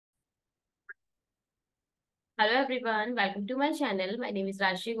Hello everyone, welcome to my channel. My name is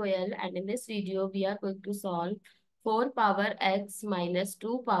Rashi Goyal and in this video we are going to solve 4 power x minus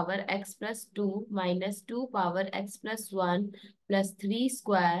 2 power x plus 2 minus 2 power x plus 1 plus 3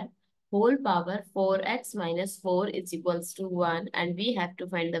 square whole power 4x minus 4 is equals to 1, and we have to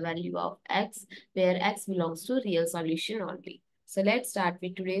find the value of x where x belongs to real solution only. So let's start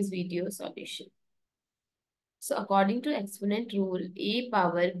with today's video solution. So according to exponent rule, a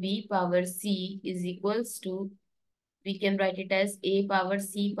power b power c is equals to, we can write it as a power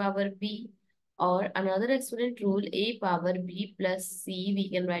c power b, or another exponent rule, a power b plus c,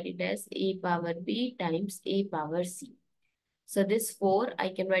 we can write it as a power b times a power c. So this 4, I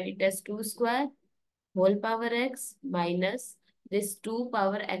can write it as 2 square whole power x minus this 2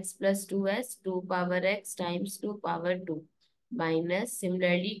 power x plus 2s, 2 power x times 2 power 2 minus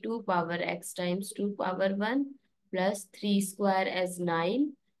similarly 2 power x times 2 power 1 plus 3 square as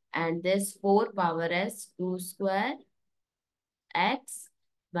 9, and this 4 power s 2 square x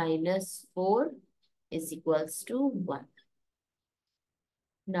minus 4 is equals to 1.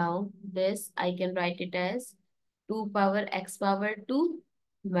 Now this I can write it as 2 power x power 2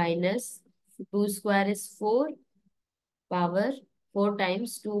 minus 2 square is 4 power 4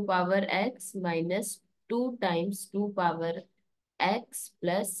 times 2 power x minus 2 times 2 power x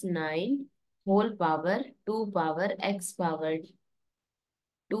plus 9 whole power 2 power x power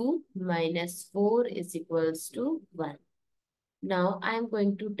 2 minus 4 is equals to 1. Now I am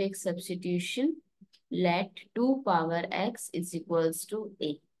going to take substitution. Let 2 power x is equals to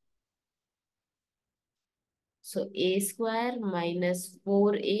a. So a square minus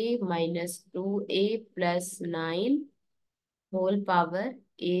 4a minus 2a plus 9 whole power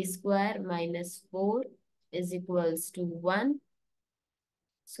a square minus 4 is equals to 1.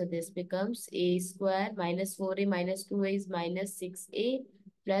 So this becomes a square minus 4a minus 2a is minus 6a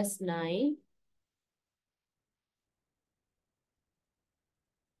plus 9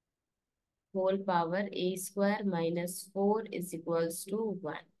 whole power a square minus 4 is equals to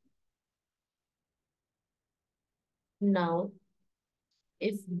 1. Now,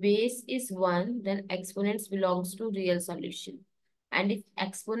 if base is 1, then exponents belongs to real solution. And if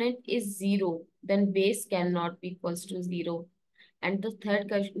exponent is 0, then base cannot be equals to 0. And the third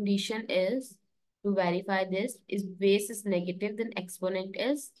condition is, to verify this, if base is negative, then exponent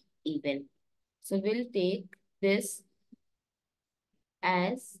is even. So we'll take this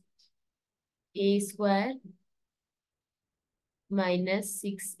as a square minus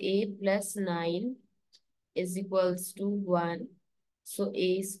 6a plus 9 is equals to 1. So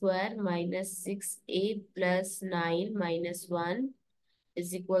a square minus 6a plus 9 minus 1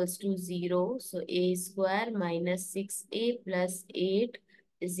 is equals to 0. So a square minus 6a plus 8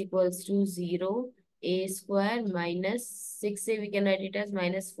 is equals to 0. A square minus 6a, we can write it as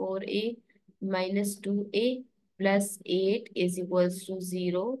minus 4a minus 2a plus 8 is equals to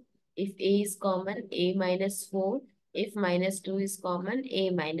 0. If a is common, a minus 4. If minus 2 is common, a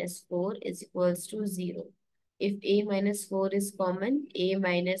minus 4 is equals to 0. If a minus 4 is common, a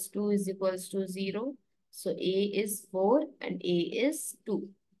minus 2 is equals to 0. So a is 4 and a is 2.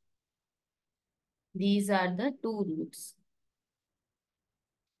 These are the two roots.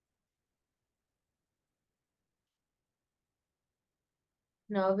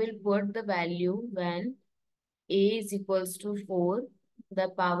 Now we'll put the value when a is equals to 4. The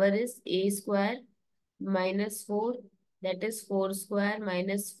power is a square minus 4. That is 4 square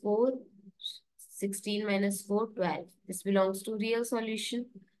minus 4. 16 minus 4, 12. This belongs to real solution.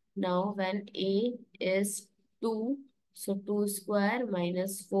 Now when a is 2, so 2 square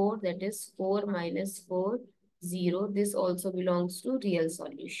minus 4, that is 4 minus 4, 0. This also belongs to real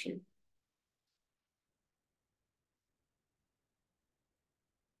solution.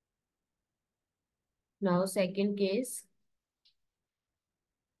 Now second case,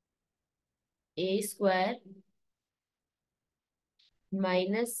 a square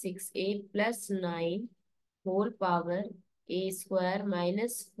minus 6a plus 9 whole power a square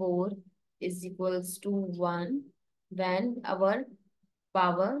minus 4 is equals to 1 when our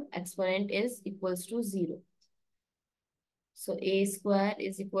power exponent is equals to 0. So a square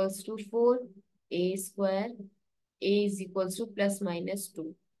is equals to 4, a square, a is equals to plus minus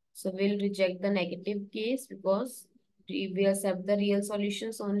 2. So we'll reject the negative case because we accept the real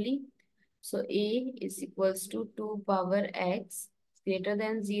solutions only. So a is equals to 2 power x greater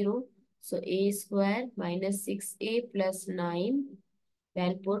than 0. So a square minus 6a plus 9.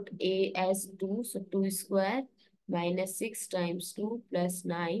 Then put a as 2. So 2 square minus 6 times 2 plus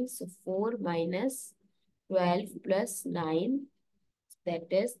 9. So 4 minus 12 plus 9. That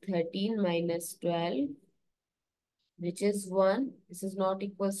is 13 minus 12, which is 1. This is not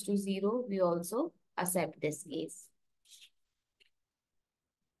equals to 0. We also accept this case.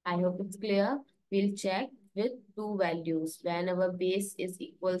 I hope it's clear. We'll check with two values. When our base is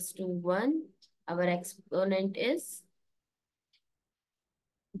equals to 1, our exponent is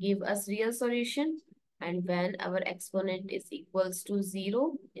give us real solution. And when our exponent is equals to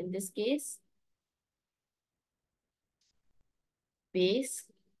 0, in this case, base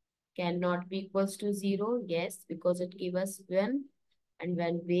cannot be equals to 0. Yes, because it gives us 1. And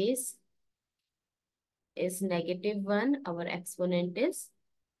when base is -1, our exponent is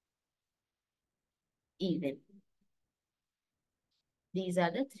even. These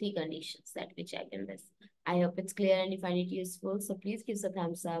are the three conditions that we check in this. I hope it's clear and you find it useful. So please give us a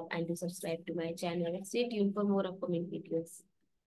thumbs up and do subscribe to my channel. Stay tuned for more upcoming videos.